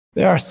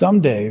There are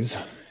some days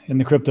in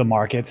the crypto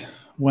market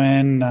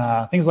when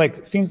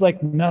seems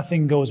like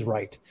nothing goes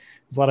right.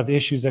 There's a lot of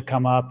issues that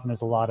come up, and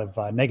there's a lot of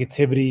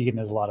negativity, and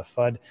there's a lot of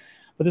FUD.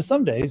 But there's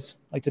some days,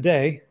 like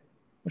today,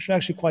 which are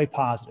actually quite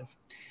positive.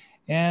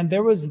 And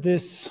there was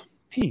this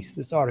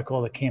this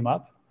article that came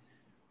up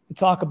to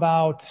talk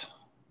about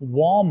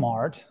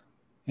Walmart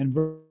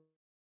and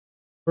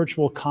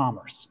virtual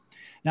commerce.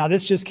 Now,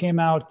 this just came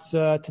out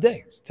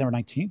today, September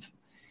 19th.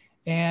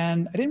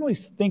 And I didn't really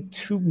think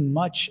too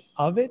much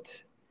of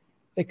it,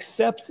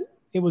 except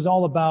it was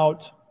all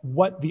about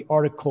what the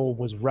article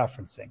was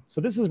referencing.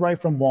 So this is right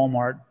from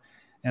Walmart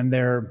and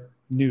their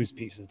news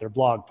pieces, their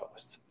blog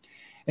posts.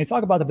 And they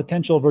talk about the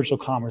potential of virtual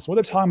commerce. What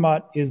they're talking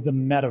about is the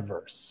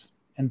metaverse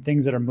and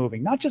things that are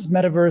moving. Not just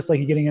metaverse, like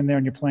you're getting in there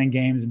and you're playing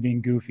games and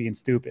being goofy and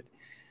stupid.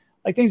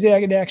 Like things that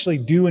I can actually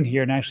do in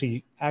here and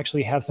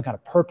actually have some kind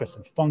of purpose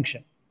and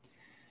function.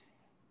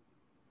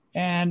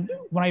 And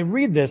when I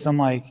read this, I'm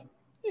like,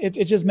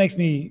 it just makes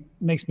me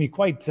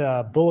quite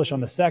bullish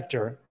on the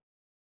sector.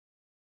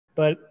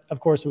 But of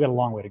course, we've got a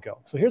long way to go.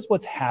 So here's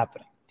what's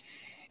happening.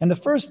 And the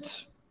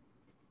first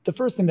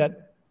thing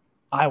that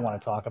I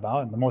want to talk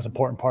about, and the most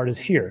important part, is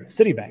here,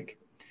 Citibank.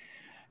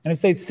 And it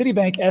states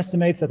Citibank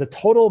estimates that the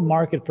total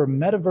market for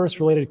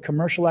metaverse-related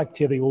commercial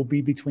activity will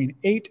be between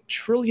 $8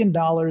 trillion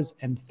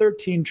and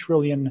 $13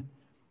 trillion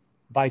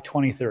by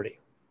 2030.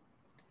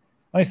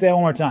 Let me say that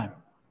one more time.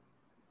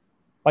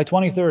 By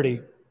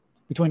 2030,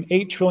 between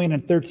 $8 trillion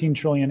and $13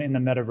 trillion in the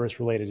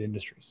metaverse-related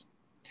industries,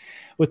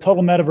 with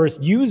total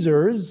metaverse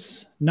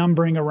users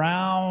numbering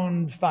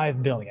around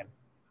 5 billion.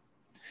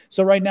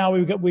 So right now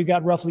we've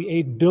got roughly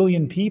 8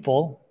 billion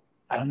people.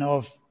 I don't know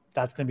if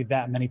that's going to be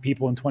that many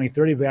people in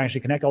 2030 if we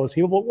actually connect all those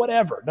people, but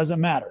whatever, it doesn't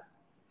matter.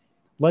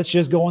 Let's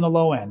just go on the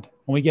low end.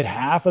 When we get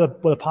half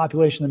of the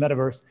population in the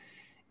metaverse,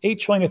 8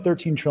 trillion to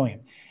 13 trillion.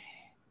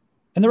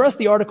 And the rest of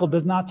the article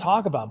does not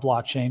talk about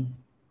blockchain,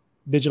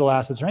 digital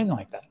assets, or anything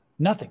like that.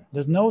 Nothing.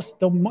 There's no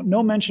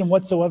mention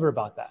whatsoever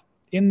about that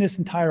in this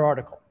entire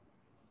article.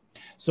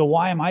 So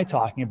why am I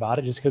talking about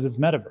it? Just because it's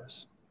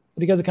metaverse?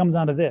 Because it comes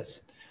down to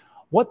this.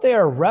 What they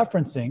are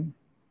referencing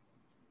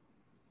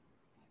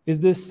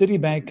is this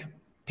Citibank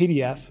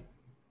PDF,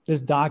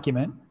 this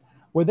document,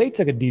 where they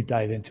took a deep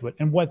dive into it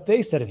and what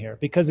they said in here.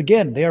 Because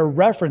again, they are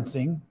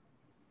referencing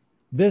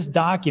this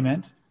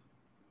document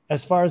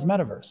as far as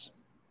metaverse.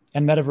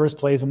 And metaverse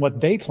plays in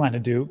what they plan to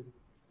do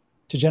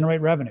to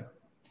generate revenue.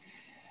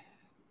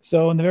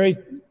 So in the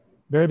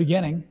very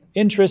beginning,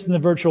 interest in the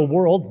virtual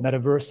world,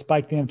 metaverse,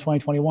 spiked in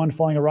 2021,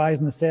 following a rise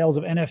in the sales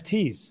of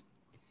NFTs.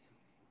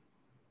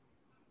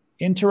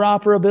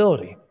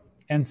 Interoperability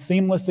and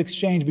seamless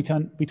exchange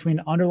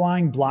between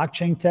underlying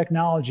blockchain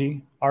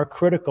technology are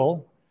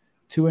critical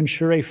to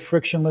ensure a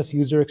frictionless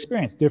user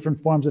experience. Different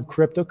forms of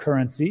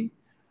cryptocurrency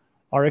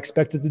are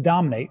expected to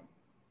dominate.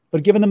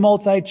 But given the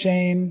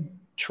multi-chain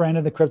trend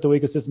of the crypto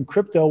ecosystem,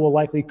 crypto will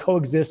likely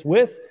coexist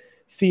with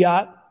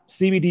fiat,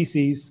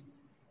 CBDCs,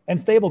 and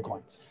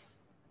stablecoins.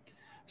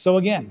 So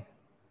again,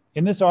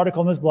 in this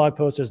article, in this blog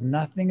post, there's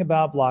nothing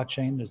about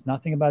blockchain. There's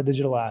nothing about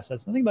digital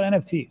assets, nothing about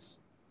NFTs.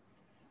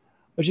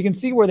 But you can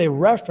see where they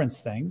reference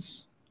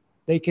things.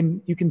 You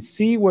can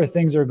see where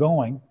things are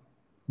going,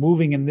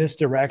 moving in this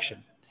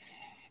direction.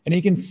 And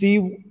you can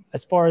see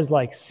as far as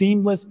like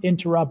seamless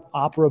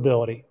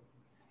interoperability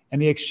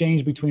and the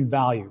exchange between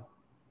value.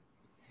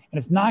 And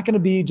it's not going to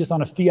be just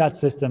on a fiat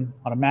system,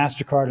 on a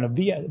MasterCard and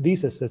a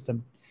Visa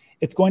system.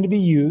 It's going to be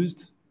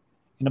used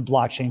in a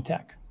blockchain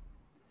tech.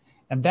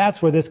 And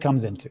that's where this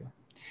comes into.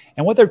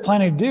 And what they're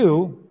planning to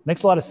do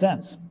makes a lot of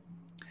sense.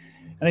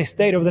 And they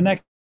state over the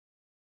next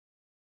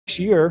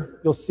year,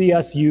 you'll see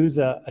us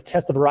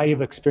test a variety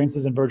of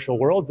experiences in virtual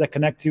worlds that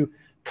connect to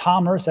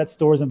commerce at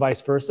stores and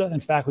vice versa.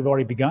 In fact, we've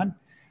already begun.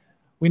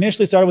 We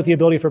initially started with the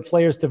ability for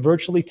players to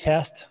virtually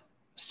test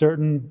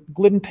certain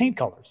glidden paint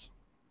colors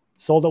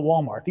sold at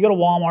Walmart. If you go to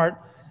Walmart,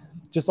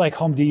 just like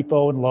Home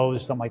Depot and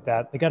Lowe's or something like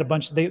that, they got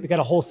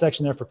a whole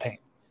section there for paint.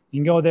 You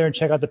can go there and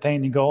check out the paint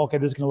and you go, okay,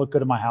 this is going to look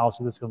good in my house,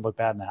 or this is going to look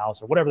bad in the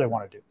house, or whatever they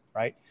want to do,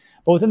 right?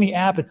 But within the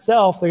app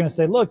itself, they're going to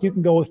say, look, you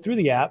can go through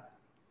the app,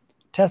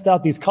 test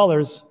out these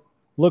colors,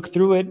 look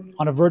through it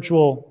on a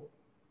virtual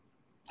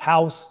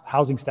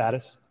housing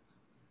status,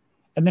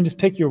 and then just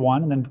pick your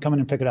one and then come in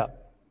and pick it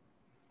up,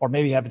 or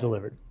maybe have it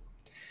delivered.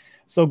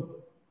 So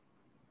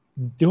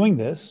doing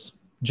this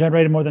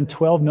generated more than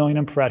 12 million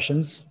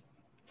impressions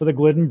for the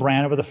Glidden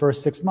brand over the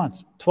first 6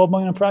 months. 12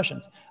 million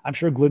impressions. I'm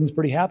sure Glidden's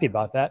pretty happy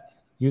about that,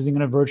 using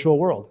in a virtual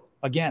world.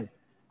 Again,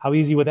 how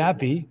easy would that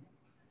be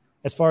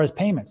as far as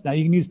payments? Now,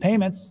 you can use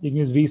payments. You can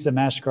use Visa,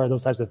 MasterCard,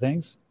 those types of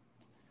things.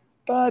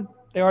 But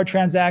there are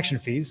transaction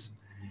fees.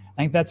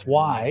 I think that's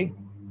why,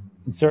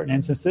 in certain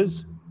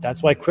instances,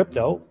 that's why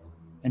crypto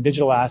and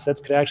digital assets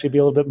could actually be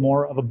a little bit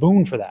more of a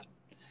boon for that.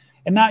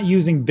 And not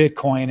using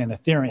Bitcoin and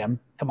Ethereum.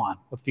 Come on,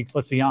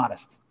 let's be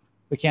honest.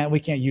 We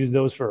can't use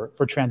those for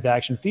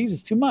transaction fees.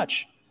 It's too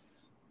much.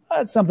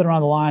 It's something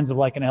around the lines of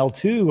like an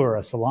L2 or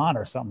a Solana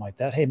or something like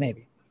that. Hey,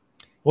 maybe.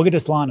 We'll get to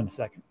Solana in a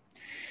second.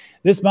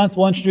 This month,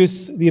 we'll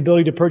introduce the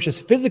ability to purchase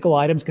physical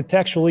items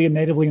contextually and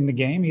natively in the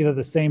game, either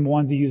the same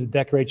ones you use to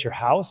decorate your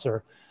house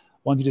or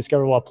ones you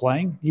discover while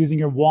playing, using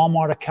your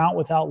Walmart account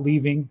without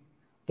leaving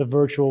the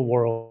virtual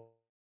world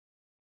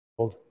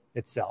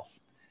itself.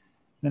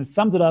 And it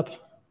sums it up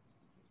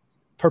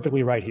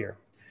perfectly right here.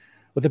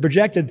 With a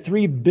projected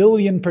 3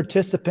 billion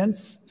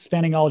participants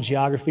spanning all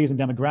geographies and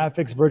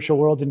demographics, virtual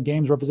worlds and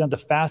games represent the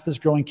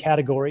fastest growing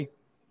category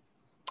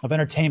of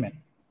entertainment.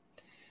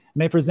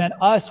 And they present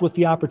us with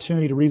the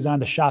opportunity to redesign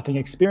the shopping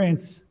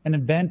experience and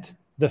invent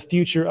the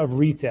future of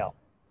retail.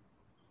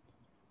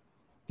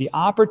 The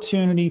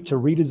opportunity to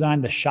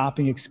redesign the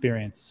shopping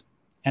experience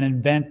and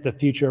invent the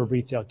future of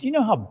retail. Do you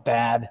know how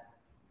bad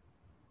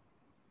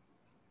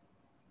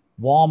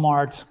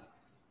Walmart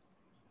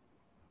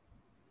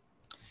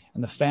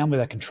and the family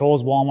that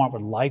controls Walmart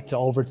would like to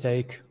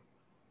overtake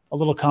a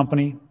little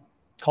company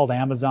called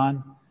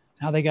Amazon?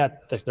 How they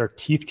got their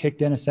teeth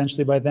kicked in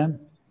essentially by them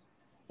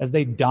as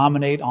they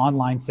dominate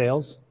online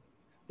sales?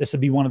 This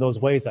would be one of those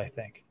ways, I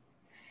think.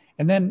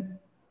 And then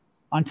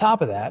on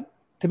top of that,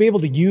 to be able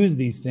to use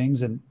these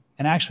things and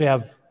actually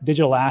have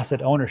digital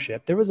asset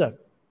ownership, I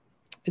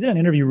did an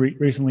interview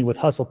recently with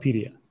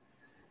Hustlepedia.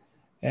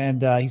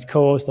 And he's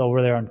co-host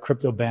over there on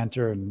Crypto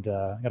Banter and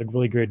got a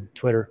really good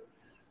Twitter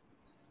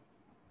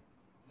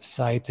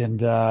site.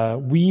 And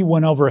we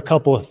went over a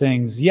couple of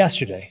things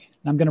yesterday.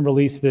 I'm going to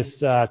release this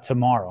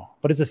tomorrow.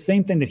 But it's the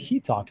same thing that he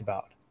talked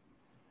about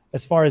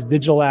as far as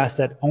digital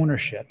asset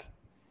ownership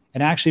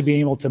and actually being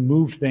able to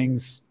move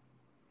things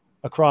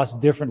across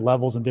different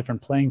levels and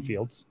different playing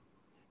fields,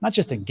 not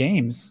just in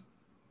games,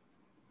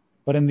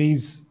 but in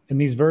these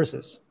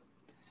verses.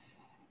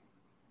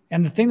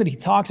 And the thing that he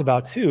talked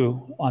about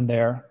too on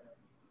there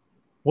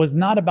was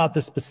not about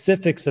the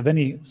specifics of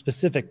any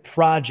specific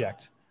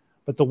project,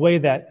 but the way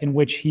that in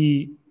which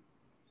he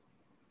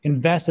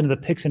invests into the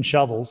picks and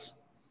shovels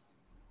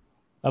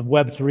of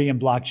Web3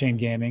 and blockchain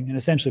gaming and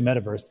essentially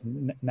metaverse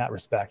in that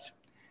respect.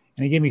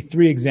 And he gave me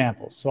 3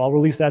 examples. So I'll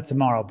release that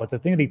tomorrow. But the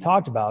thing that he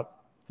talked about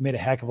made a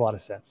heck of a lot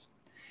of sense.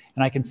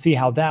 And I can see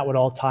how that would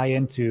all tie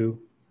into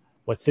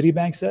what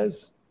Citibank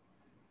says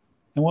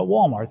and what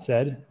Walmart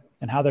said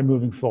and how they're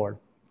moving forward.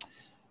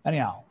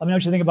 Anyhow, let me know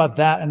what you think about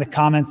that in the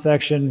comment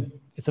section.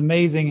 It's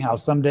amazing how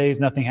some days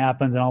nothing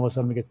happens and all of a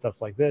sudden we get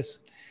stuff like this.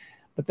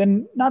 But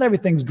then not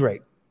everything's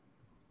great.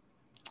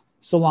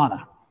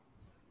 Solana.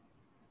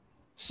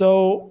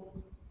 So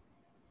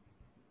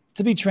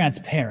to be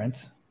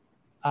transparent,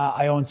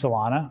 I own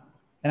Solana.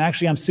 And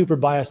actually, I'm super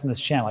biased in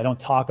this channel. I don't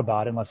talk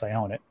about it unless I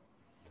own it.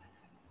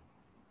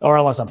 Or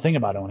unless I'm thinking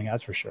about owning it,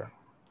 that's for sure.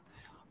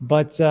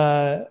 But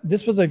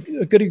this was a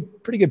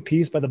pretty good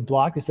piece by The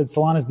Block. They said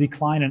Solana's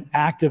decline in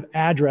active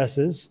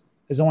addresses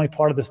is only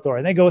part of the story.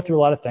 And they go through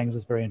a lot of things.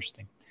 It's very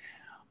interesting.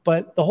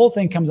 But the whole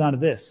thing comes down to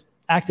this,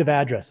 active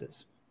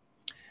addresses.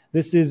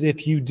 This is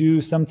if you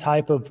do some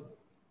type of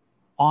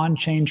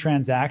on-chain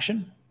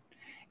transaction.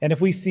 And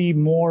if we see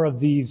more of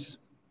these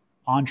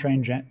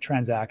on-chain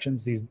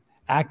transactions, these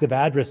active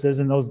addresses,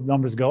 and those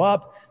numbers go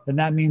up, then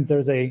that means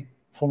there's a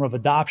form of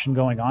adoption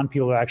going on.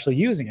 People are actually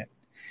using it.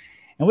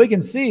 And we can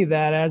see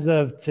that as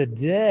of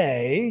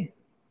today,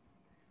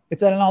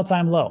 it's at an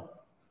all-time low.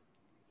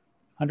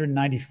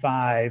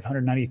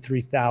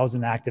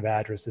 193,000 active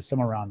addresses,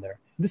 somewhere around there.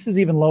 This is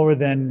even lower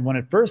than when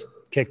it first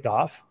kicked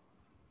off,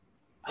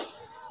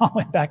 all the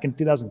way back in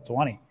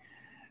 2020.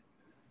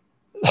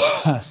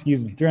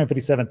 Excuse me,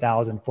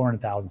 357,000,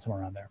 400,000,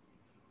 somewhere around there.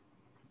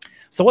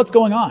 So what's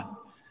going on?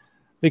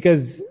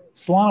 Because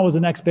Solana was the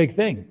next big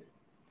thing.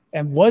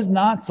 And was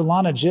not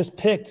Solana just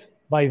picked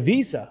by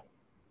Visa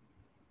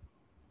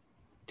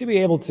to be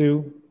able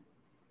to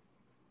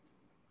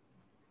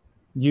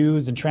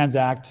use and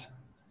transact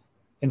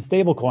in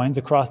stable coins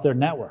across their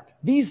network?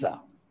 Visa,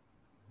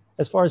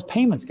 as far as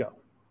payments go.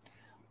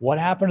 What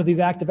happened to these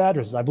active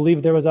addresses? I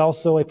believe there was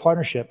also a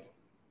partnership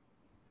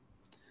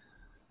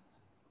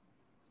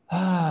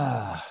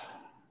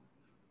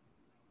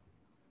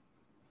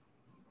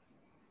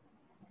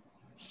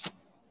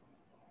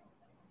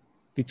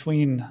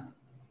between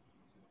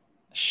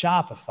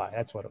Shopify,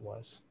 that's what it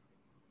was.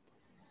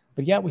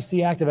 But yet we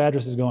see active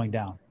addresses going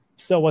down.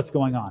 So what's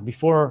going on?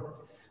 Before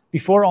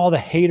all the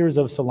haters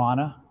of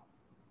Solana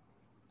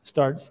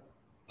start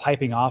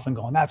piping off and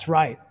going, that's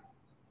right.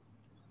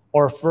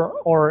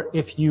 Or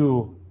if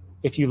you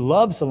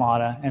love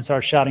Solana and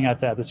start shouting at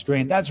the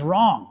screen, that's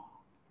wrong.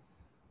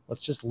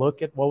 Let's just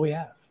look at what we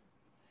have.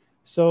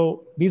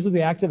 So these are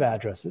the active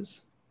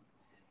addresses.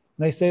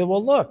 And they say,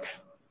 well, look,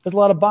 there's a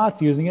lot of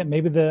bots using it.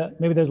 Maybe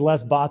there's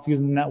less bots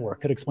using the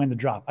network. Could explain the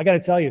drop. I got to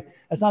tell you,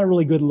 that's not a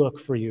really good look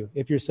for you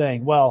if you're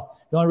saying, well,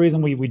 the only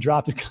reason we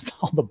dropped is because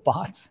all the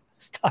bots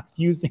stopped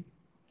using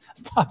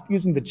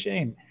the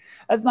chain.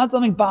 That's not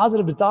something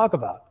positive to talk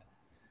about.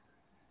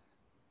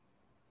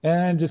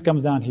 And it just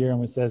comes down here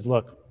and it says,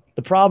 look,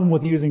 the problem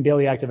with using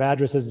daily active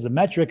addresses as a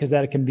metric is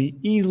that it can be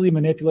easily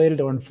manipulated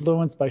or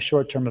influenced by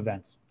short-term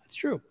events. That's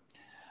true.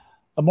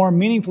 A more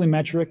meaningful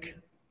metric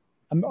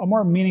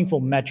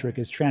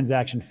is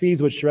transaction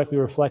fees, which directly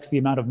reflects the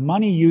amount of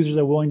money users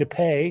are willing to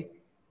pay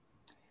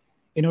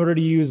in order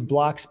to use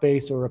block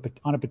space or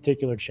on a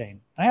particular chain.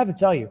 And I have to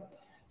tell you,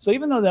 so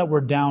even though that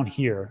we're down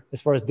here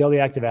as far as daily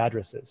active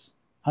addresses,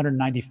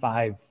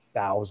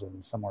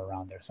 195,000, somewhere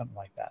around there, something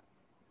like that.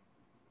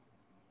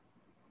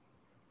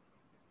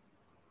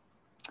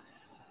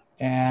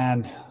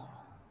 And,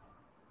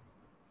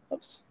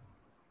 oops.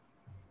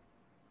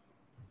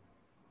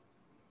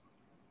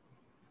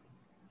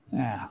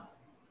 Yeah,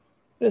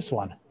 this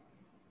one.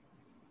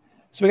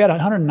 So we got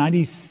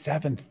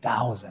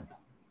 197,000.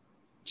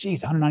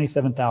 Geez,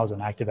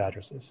 197,000 active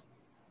addresses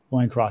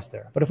going across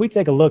there. But if we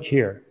take a look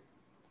here,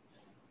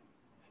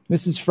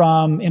 this is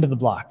from Into the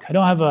Block. I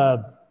don't have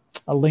a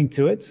link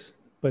to it,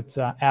 but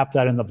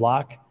app.in the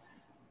block.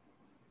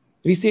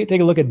 If you see it,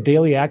 take a look at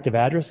daily active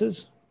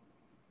addresses.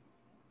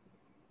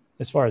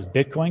 As far as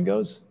Bitcoin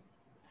goes,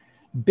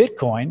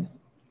 Bitcoin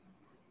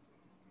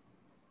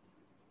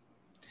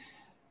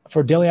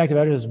for daily active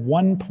addresses is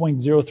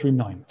 1.03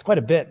 million. It's quite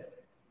a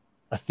bit.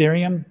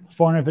 Ethereum,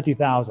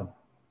 450,000.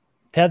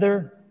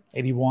 Tether,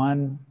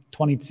 81,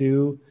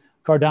 22.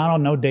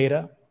 Cardano, no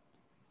data.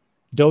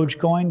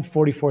 Dogecoin,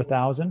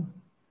 44,000.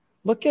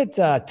 Look at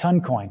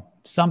Toncoin.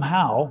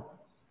 Somehow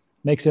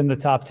makes it in the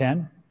top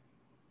 10.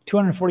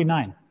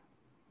 249.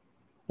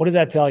 What does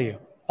that tell you?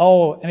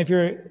 Oh, and if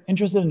you're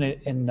interested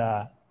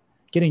in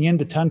getting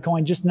into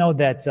Toncoin, just know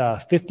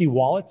that 50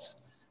 wallets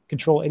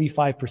control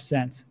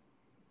 85%.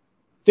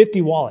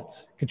 50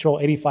 wallets control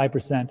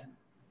 85%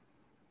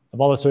 of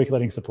all the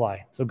circulating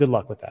supply. So good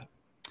luck with that.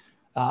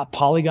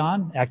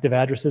 Polygon, active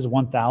addresses,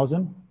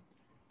 1,000.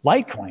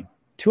 Litecoin,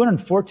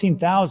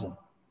 214,000.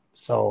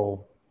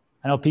 So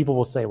I know people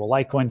will say, well,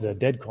 Litecoin's a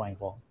dead coin.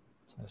 Well,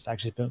 it's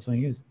actually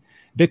something used.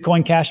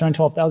 Bitcoin Cash,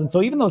 112,000.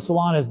 So even though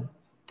Solana is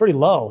pretty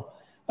low,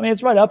 I mean,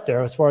 it's right up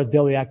there as far as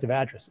daily active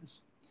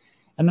addresses.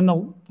 And then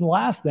the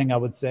last thing I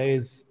would say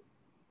is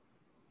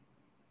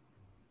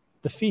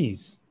the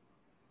fees,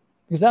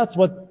 because that's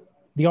what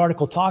the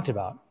article talked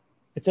about.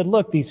 It said,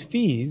 look, these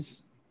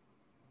fees,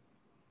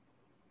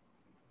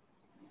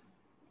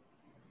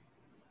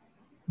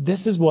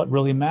 this is what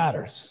really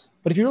matters.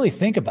 But if you really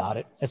think about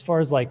it, as far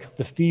as like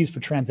the fees for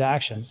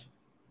transactions,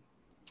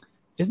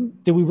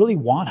 do we really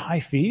want high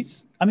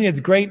fees? I mean, it's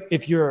great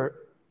if you're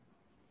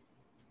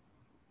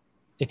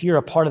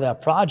a part of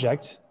that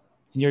project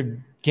and you're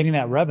getting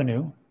that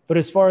revenue. But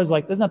as far as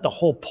like, isn't that the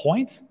whole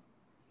point?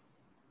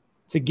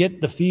 To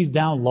get the fees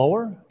down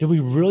lower? Do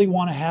we really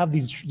want to have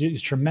these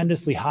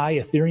tremendously high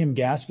Ethereum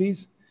gas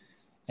fees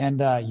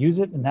and use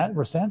it in that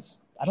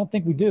sense? I don't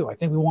think we do. I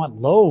think we want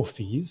low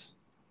fees.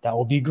 That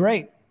will be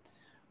great.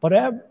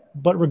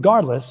 But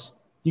regardless,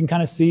 you can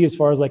kind of see as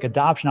far as like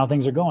adoption, how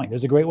things are going.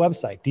 There's a great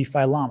website,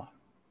 DeFi Llama.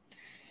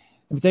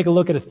 If we take a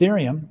look at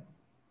Ethereum,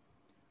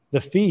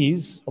 the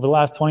fees over the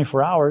last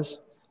 24 hours,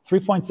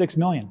 3.6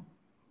 million.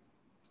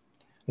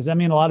 Does that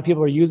mean a lot of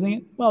people are using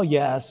it? Well,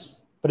 yes.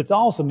 But it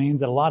also means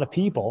that a lot of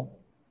people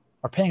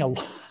are paying a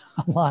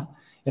lot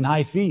in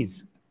high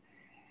fees.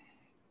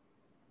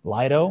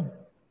 Lido,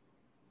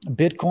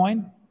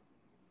 Bitcoin,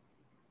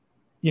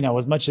 you know,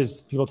 as much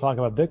as people talk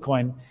about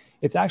Bitcoin,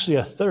 it's actually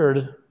a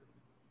third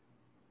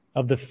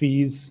of the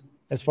fees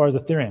as far as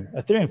Ethereum.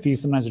 Ethereum fees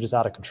sometimes are just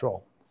out of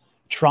control.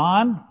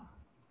 Tron,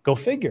 go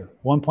figure,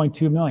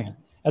 1.2 million.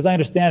 As I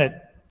understand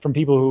it from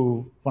people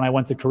who, when I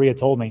went to Korea,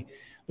 told me,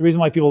 the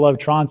reason why people love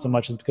Tron so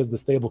much is because of the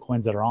stable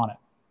coins that are on it.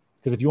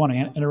 Because if you want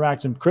to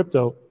interact in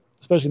crypto,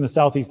 especially in the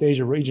Southeast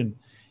Asia region,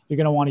 you're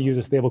going to want to use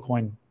a stable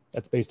coin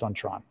that's based on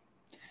Tron.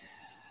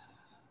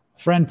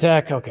 Friend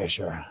Tech, okay,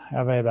 sure.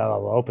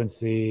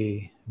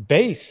 OpenSea.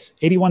 Base,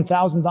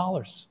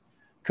 $81,000.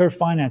 Curve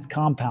Finance,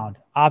 Compound,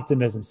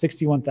 Optimism,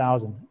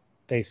 $61,000.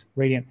 Base,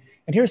 Radiant.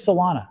 And here's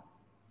Solana,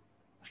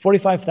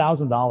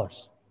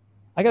 $45,000.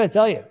 I got to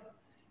tell you,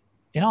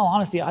 in all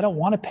honesty, I don't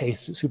want to pay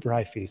super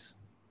high fees.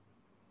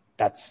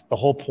 That's the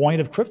whole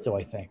point of crypto,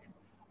 I think.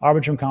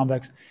 Arbitrum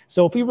Convex.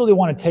 So if we really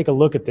want to take a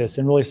look at this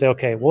and really say,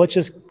 okay, well, let's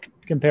just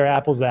compare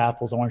apples to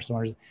apples, oranges to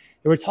oranges.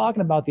 If we're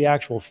talking about the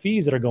actual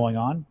fees that are going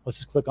on, let's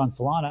just click on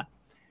Solana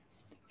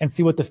and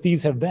see what the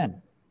fees have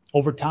been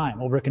over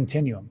time, over a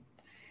continuum.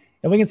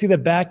 And we can see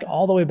that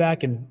all the way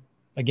back in,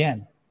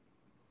 again,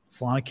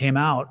 Solana came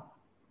out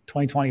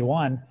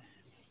 2021,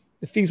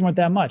 the fees weren't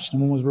that much. No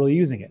one was really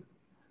using it.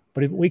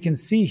 But we can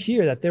see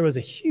here that there was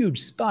a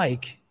huge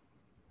spike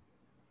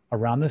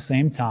around the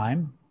same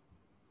time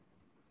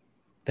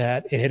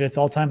that it hit its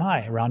all-time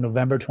high around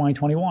November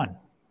 2021.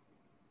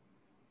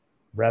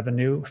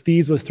 Revenue,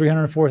 fees was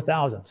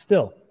 $304,000.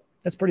 Still,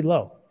 that's pretty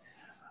low.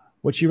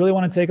 What you really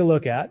want to take a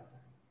look at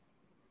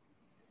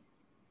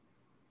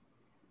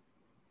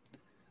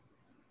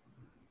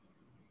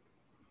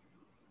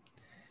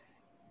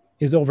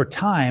is over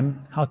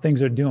time how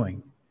things are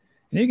doing.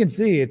 And you can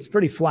see it's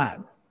pretty flat.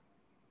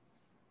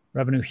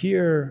 Revenue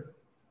here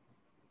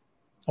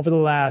over the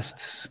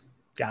last,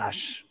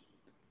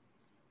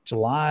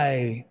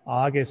 July,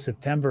 August,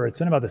 September, it's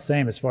been about the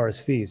same as far as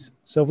fees.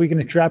 So if we can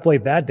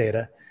extrapolate that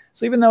data,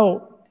 so even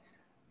though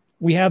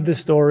we have this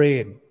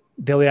story and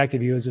daily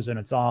active users and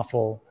it's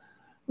awful,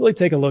 really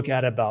take a look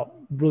at about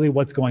really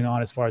what's going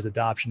on as far as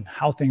adoption,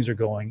 how things are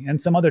going,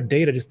 and some other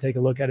data, just take a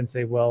look at it and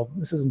say, well,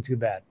 this isn't too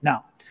bad.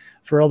 Now,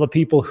 for all the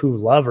people who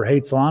love or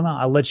hate Solana,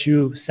 I'll let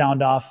you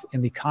sound off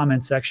in the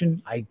comment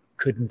section. I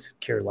couldn't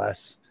care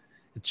less.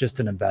 It's just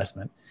an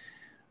investment.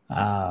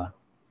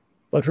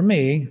 But for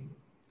me,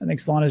 I think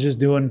Solana is just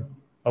doing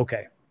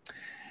okay.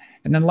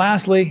 And then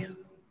lastly,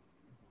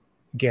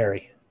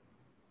 Gary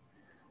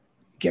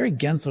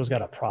Gensler's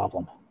got a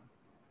problem.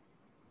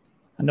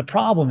 And the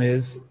problem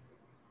is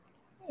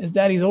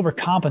that he's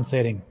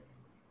overcompensating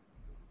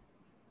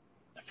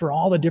for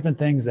all the different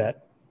things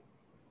that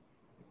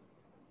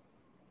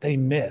he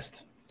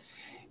missed.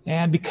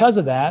 And because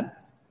of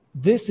that,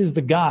 this is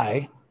the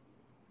guy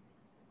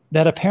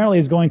that apparently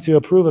is going to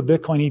approve a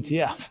Bitcoin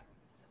ETF.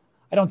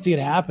 I don't see it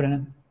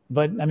happening,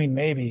 but I mean,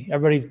 maybe.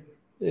 Everybody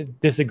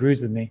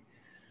disagrees with me.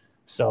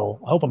 So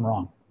I hope I'm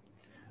wrong.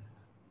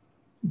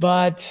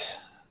 But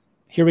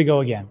here we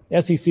go again.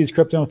 SEC's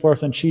crypto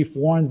enforcement chief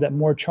warns that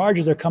more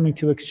charges are coming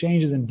to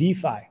exchanges and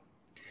DeFi.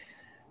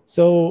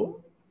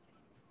 So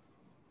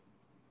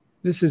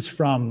this is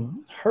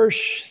from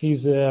Hirsch.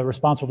 He's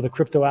responsible for the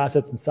crypto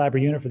assets and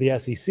cyber unit for the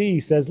SEC. He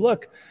says,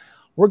 look,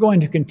 we're going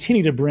to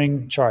continue to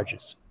bring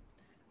charges.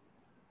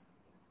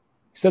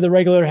 He said the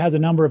regulator has a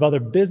number of other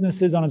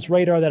businesses on its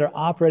radar that are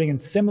operating in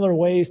similar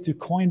ways to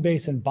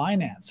Coinbase and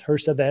Binance.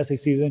 Hirsch said the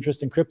SEC's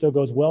interest in crypto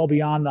goes well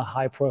beyond the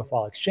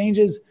high-profile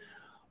exchanges.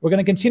 We're going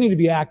to continue to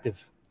be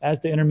active as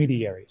to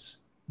intermediaries,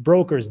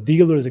 brokers,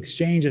 dealers,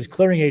 exchanges,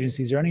 clearing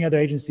agencies, or any other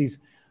agencies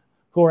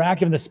who are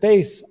active in the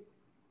space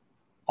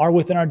are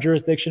within our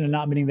jurisdiction and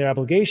not meeting their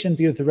obligations,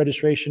 either through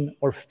registration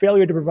or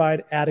failure to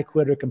provide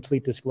adequate or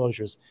complete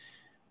disclosures.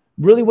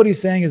 Really what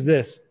he's saying is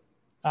this.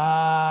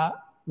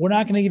 We're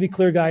not going to give you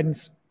clear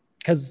guidance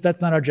because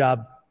that's not our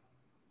job.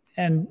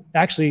 And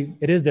actually,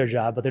 it is their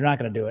job, but they're not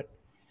going to do it.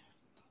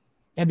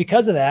 And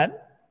because of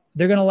that,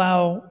 they're going to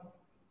allow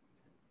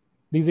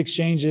these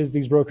exchanges,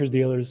 these brokers,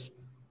 dealers,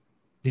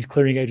 these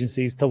clearing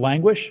agencies to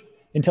languish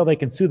until they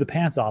can sue the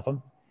pants off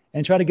them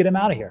and try to get them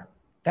out of here.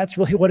 That's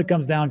really what it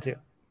comes down to.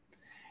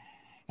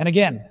 And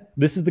again,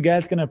 this is the guy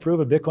that's going to approve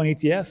a Bitcoin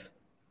ETF.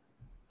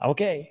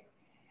 Okay.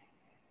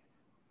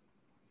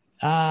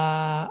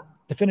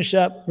 To finish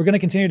up, we're going to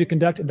continue to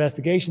conduct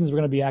investigations. We're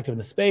going to be active in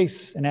the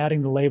space, and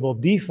adding the label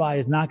DeFi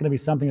is not going to be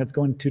something that's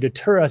going to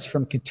deter us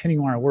from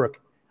continuing our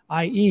work,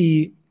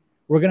 i.e.,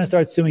 we're going to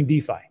start suing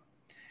DeFi.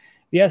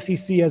 The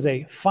SEC has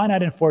a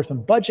finite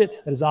enforcement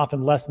budget that is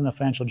often less than the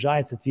financial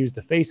giants it's used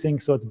to facing,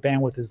 so its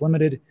bandwidth is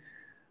limited.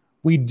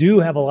 We do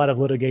have a lot of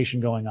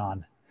litigation going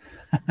on.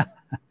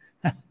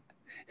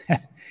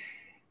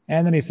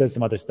 And then he says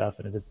some other stuff,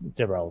 and it's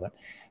irrelevant.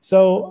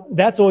 So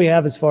that's what we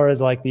have as far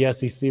as like the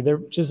SEC. They're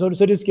just so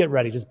just get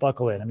ready, just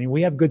buckle in. I mean,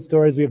 we have good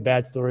stories, we have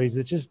bad stories.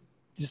 It's just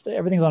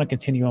everything's on a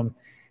continuum.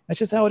 That's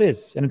just how it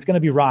is, and it's going to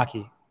be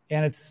rocky.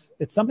 And it's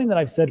something that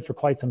I've said for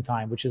quite some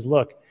time, which is,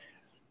 look,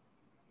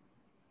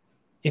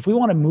 if we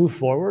want to move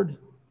forward,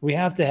 we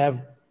have to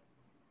have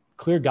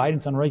clear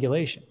guidance on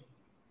regulation.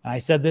 And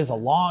I've said this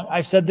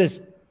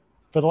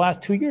for the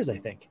last 2 years, I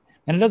think.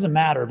 And it doesn't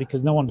matter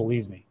because no one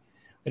believes me.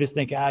 They just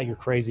think, you're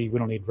crazy. We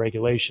don't need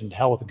regulation. To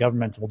hell with the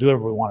government. We'll do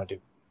whatever we want to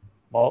do.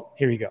 Well,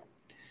 here you go.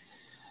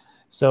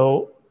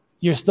 So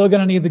you're still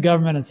going to need the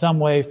government in some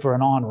way for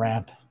an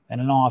on-ramp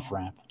and an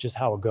off-ramp, just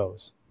how it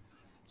goes.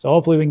 So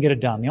hopefully we can get it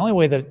done. The only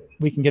way that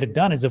we can get it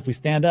done is if we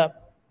stand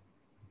up.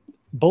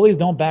 Bullies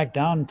don't back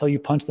down until you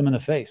punch them in the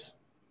face.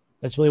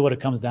 That's really what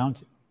it comes down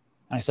to.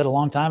 And I said a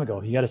long time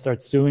ago, you got to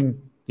start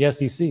suing the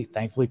SEC.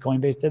 Thankfully,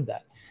 Coinbase did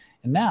that.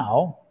 And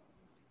now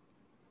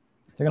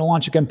they're going to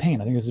launch a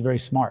campaign. I think this is very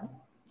smart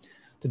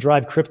to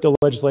drive crypto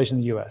legislation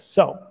in the US.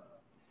 So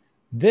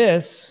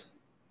this,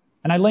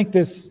 and I link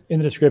this in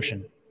the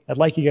description. I'd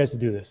like you guys to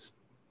do this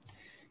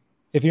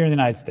if you're in the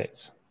United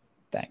States.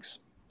 Thanks.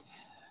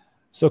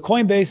 So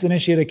Coinbase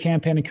initiated a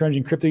campaign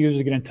encouraging crypto users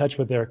to get in touch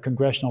with their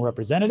congressional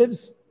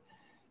representatives.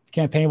 This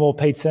campaign will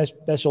pay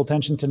special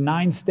attention to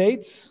 9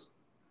 states,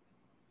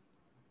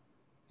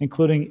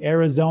 including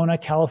Arizona,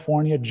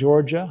 California,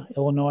 Georgia,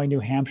 Illinois, New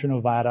Hampshire,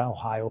 Nevada,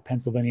 Ohio,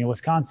 Pennsylvania,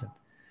 Wisconsin.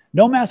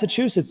 No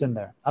Massachusetts in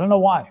there. I don't know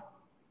why.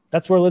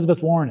 That's where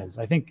Elizabeth Warren is.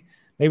 I think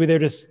maybe they're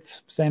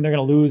just saying they're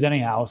going to lose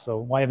anyhow, so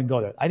why even go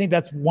there? I think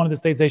that's one of the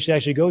states they should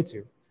actually go to.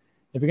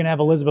 If you're going to have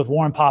Elizabeth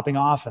Warren popping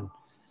off and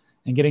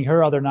getting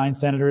her other 9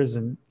 senators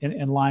in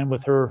line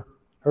with her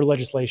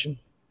legislation,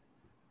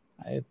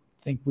 I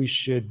think we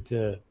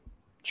should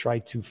try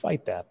to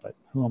fight that, but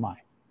who am I?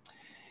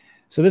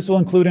 So this will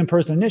include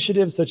in-person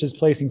initiatives such as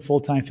placing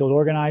full-time field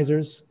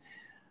organizers.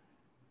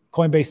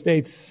 Coinbase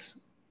states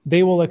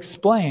they will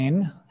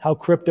explain how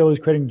crypto is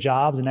creating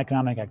jobs and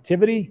economic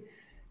activity,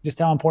 just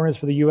how important it is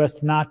for the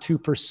U.S. not to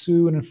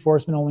pursue an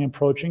enforcement-only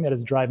approaching that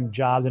is driving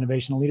jobs,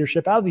 innovation, and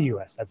leadership out of the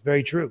U.S. That's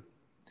very true.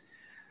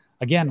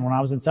 Again, when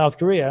I was in South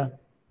Korea,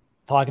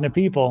 talking to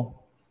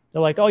people,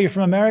 they're like, oh, you're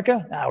from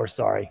America? We're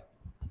sorry.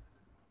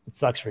 It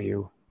sucks for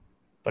you.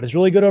 But it's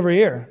really good over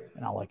here.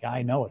 And I'm like,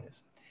 I know it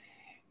is.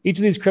 Each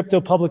of these crypto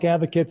public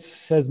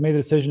advocates has made the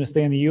decision to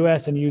stay in the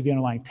U.S. and use the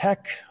underlying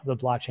tech of the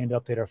blockchain to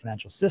update our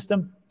financial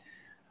system.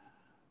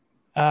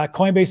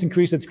 Coinbase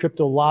increased its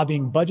crypto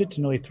lobbying budget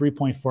to nearly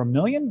 3.4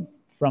 million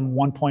from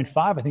 1.5.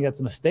 I think that's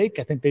a mistake.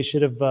 I think they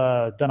should have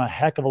done a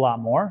heck of a lot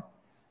more.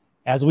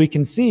 As we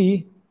can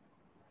see,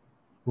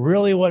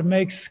 really what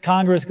makes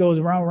Congress goes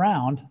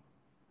around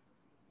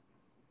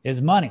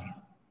is money.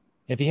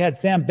 If you had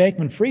Sam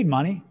Bankman-Fried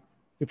money,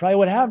 we probably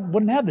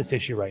wouldn't have this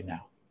issue right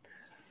now.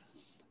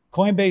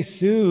 Coinbase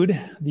sued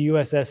the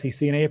US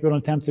SEC in April in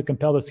an attempt to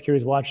compel the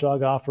securities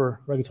watchdog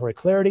offer regulatory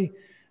clarity.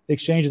 The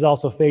exchange is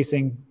also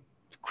facing,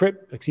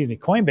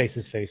 Coinbase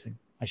is facing,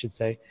 I should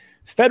say,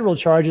 federal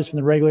charges from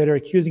the regulator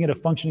accusing it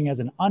of functioning as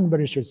an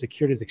unregistered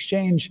securities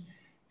exchange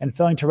and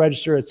failing to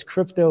register its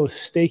crypto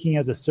staking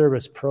as a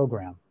service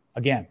program.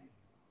 Again,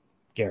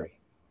 Gary,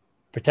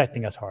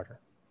 protecting us harder.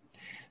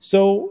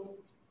 So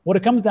what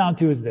it comes down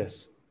to is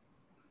this.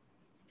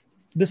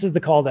 This is the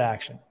call to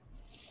action.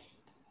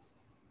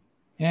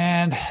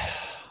 And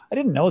I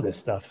didn't know this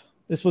stuff.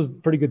 This was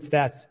pretty good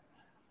stats.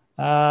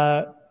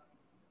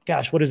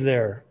 Gosh, what is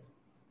there?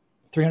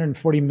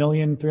 340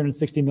 million,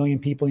 360 million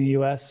people in the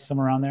US,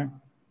 somewhere around there.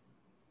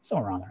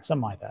 Somewhere around there,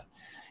 something like that.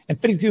 And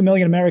 52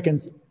 million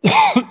Americans,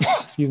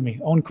 excuse me,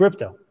 own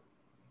crypto.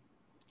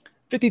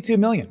 52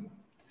 million.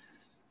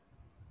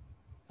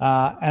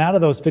 And out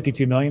of those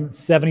 52 million,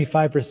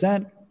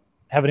 75%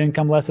 have an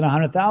income less than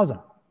 100,000.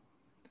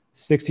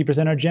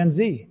 60% are Gen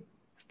Z.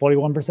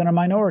 41% are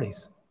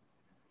minorities.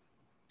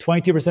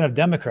 22% of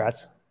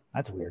Democrats.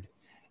 That's weird.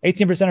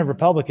 18% of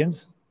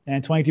Republicans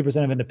and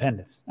 22% of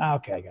independents.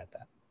 Okay, I got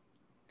that.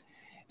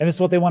 And this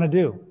is what they want to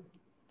do.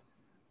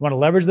 They want to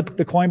leverage the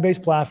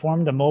Coinbase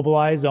platform to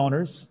mobilize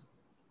owners.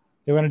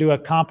 They're going to do a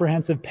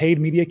comprehensive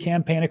paid media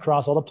campaign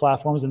across all the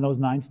platforms in those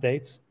 9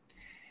 states.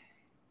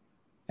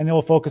 And they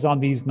will focus on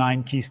these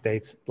 9 key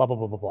states, blah, blah,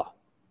 blah, blah, blah.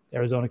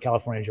 Arizona,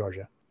 California,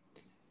 Georgia.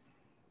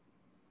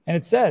 And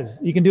it says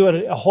you can do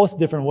it a host of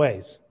different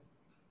ways,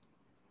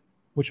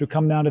 which would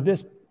come down to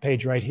this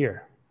page right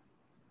here.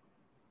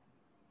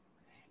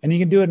 And you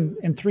can do it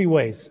in 3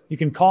 ways. You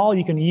can call,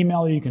 you can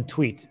email, or you can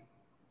tweet.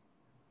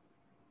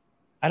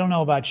 I don't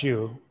know about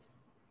you,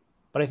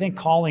 but I think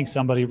calling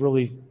somebody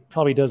really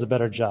probably does a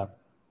better job.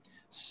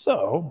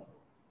 So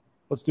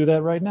let's do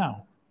that right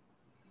now.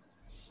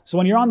 So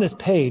when you're on this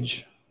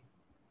page,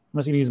 I'm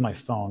just going to use my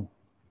phone.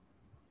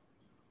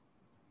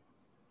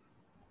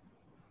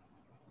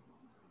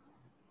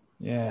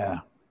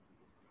 Yeah.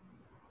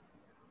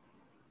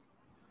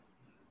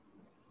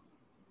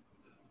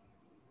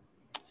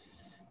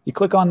 You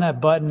click on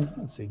that button,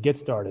 let's see, get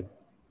started.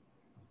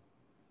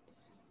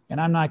 And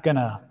I'm not going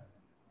to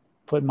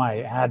put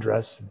my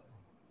address in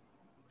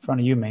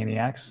front of you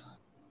maniacs.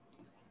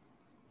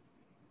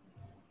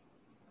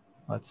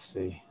 Let's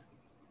see.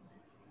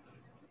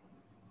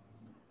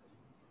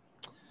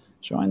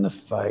 Join the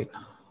fight.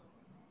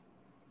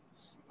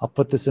 I'll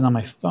put this in on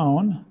my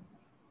phone.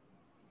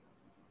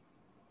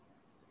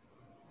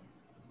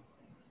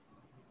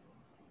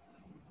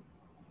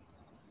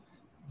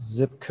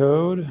 Zip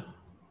code.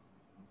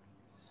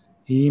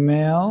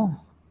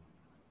 Email.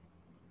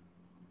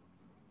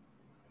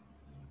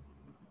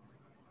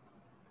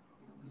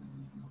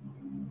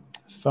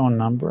 Phone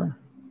number.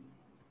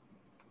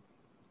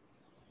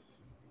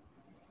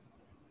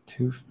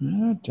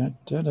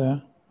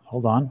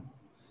 Hold on.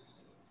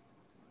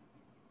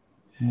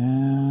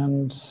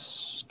 And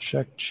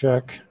check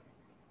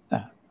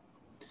that.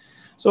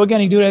 So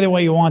again, you can do it either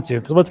way you want to,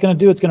 because what it's going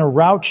to do, it's going to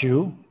route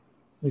you,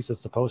 at least it's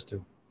supposed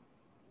to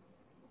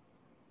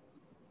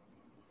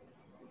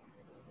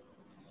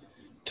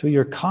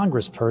your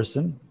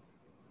congressperson.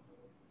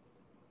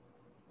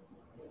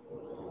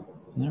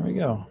 And there we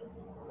go.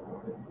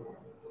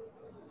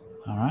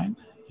 All right,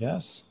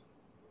 yes.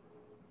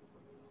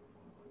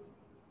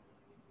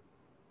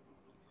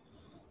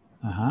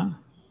 Uh-huh.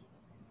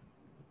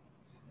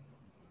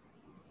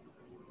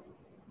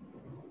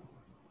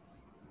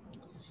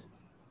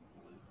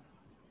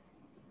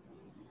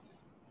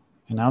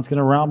 And now it's going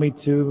to route me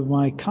to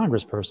my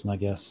congressperson, I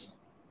guess.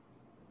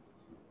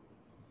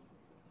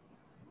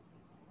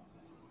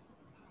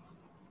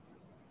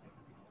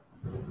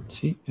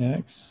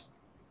 TX.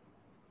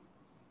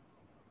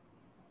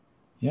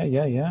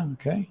 Yeah,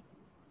 okay.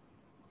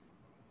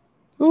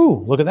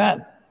 Ooh, look at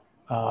that.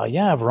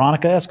 Yeah,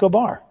 Veronica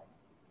Escobar.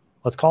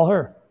 Let's call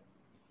her.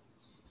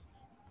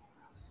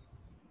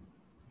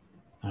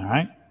 All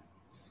right.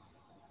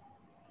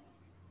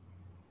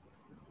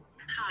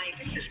 Hi,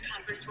 this is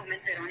Congresswoman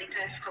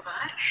Veronica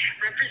Escobar,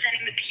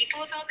 representing the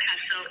people of El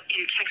Paso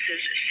in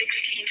Texas'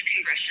 16th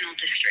Congressional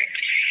District.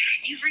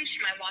 You've reached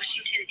my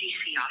Washington,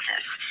 D.C.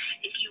 office.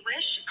 If you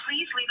wish,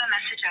 please leave a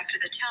message after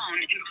the tone,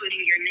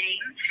 including your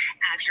name,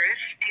 address,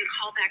 and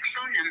callback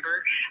phone number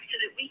so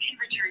that we can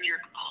return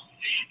your call.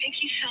 Thank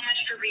you so much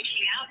for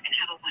reaching out and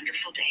have a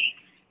wonderful day.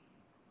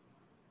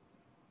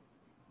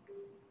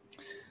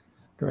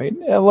 Great.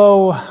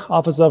 Hello,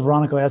 Office of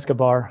Veronica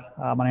Escobar.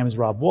 My name is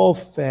Rob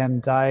Wolf,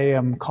 and I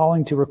am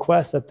calling to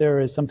request that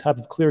there is some type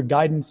of clear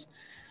guidance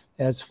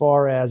as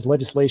far as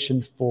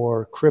legislation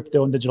for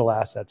crypto and digital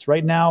assets.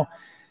 Right now,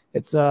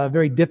 it's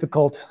very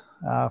difficult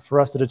for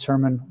us to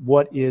determine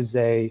what is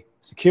a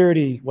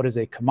security, what is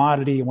a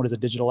commodity, and what is a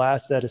digital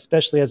asset,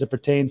 especially as it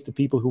pertains to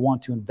people who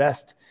want to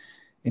invest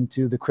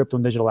into the crypto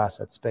and digital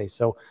asset space.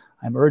 So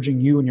I'm urging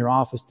you and your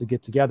office to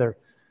get together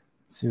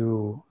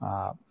to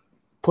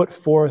put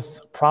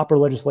forth proper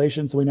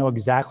legislation so we know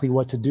exactly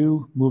what to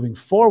do moving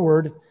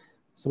forward,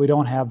 so we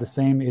don't have the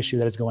same issue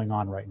that is going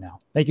on right now.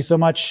 Thank you so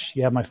much.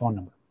 You have my phone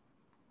number.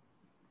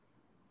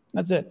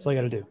 That's it. That's all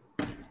you got to do.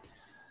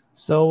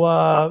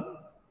 So,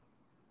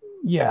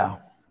 yeah.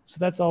 So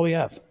that's all we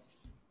have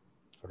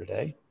for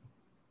today.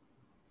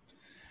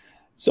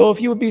 So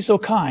if you would be so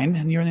kind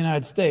and you're in the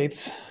United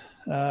States,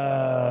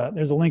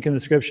 there's a link in the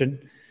description.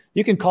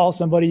 You can call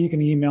somebody, you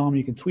can email them,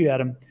 you can tweet at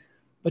them,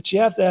 but you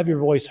have to have your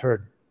voice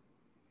heard.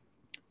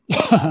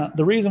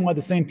 The reason why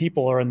the same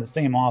people are in the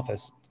same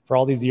office for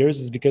all these years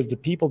is because the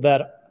people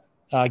that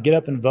get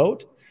up and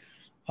vote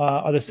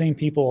are the same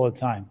people all the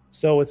time.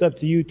 So it's up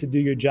to you to do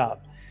your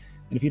job.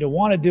 And if you don't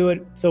want to do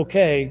it, it's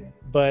okay,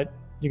 but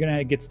you're going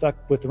to get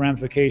stuck with the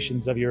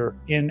ramifications of your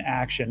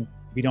inaction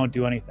if you don't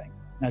do anything.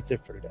 That's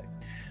it for today.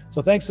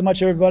 So thanks so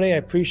much, everybody. I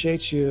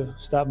appreciate you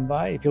stopping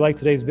by. If you like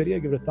today's video,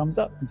 give it a thumbs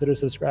up. Consider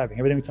subscribing.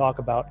 Everything we talk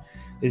about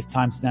is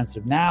time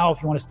sensitive. Now,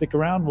 if you want to stick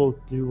around, we'll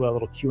do a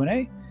little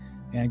Q&A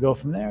and go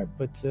from there.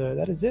 But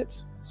that is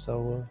it.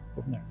 So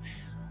go from there.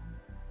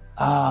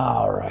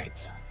 All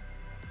right.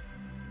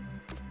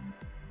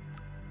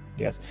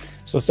 Yes.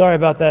 So sorry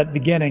about that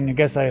beginning. I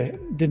guess I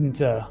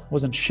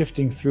wasn't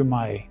shifting through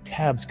my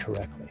tabs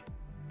correctly.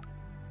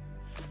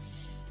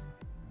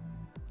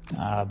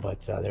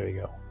 But there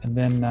you go. And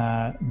then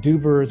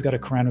Duber's got a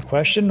random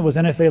question. Was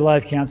NFA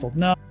Live canceled?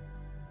 No.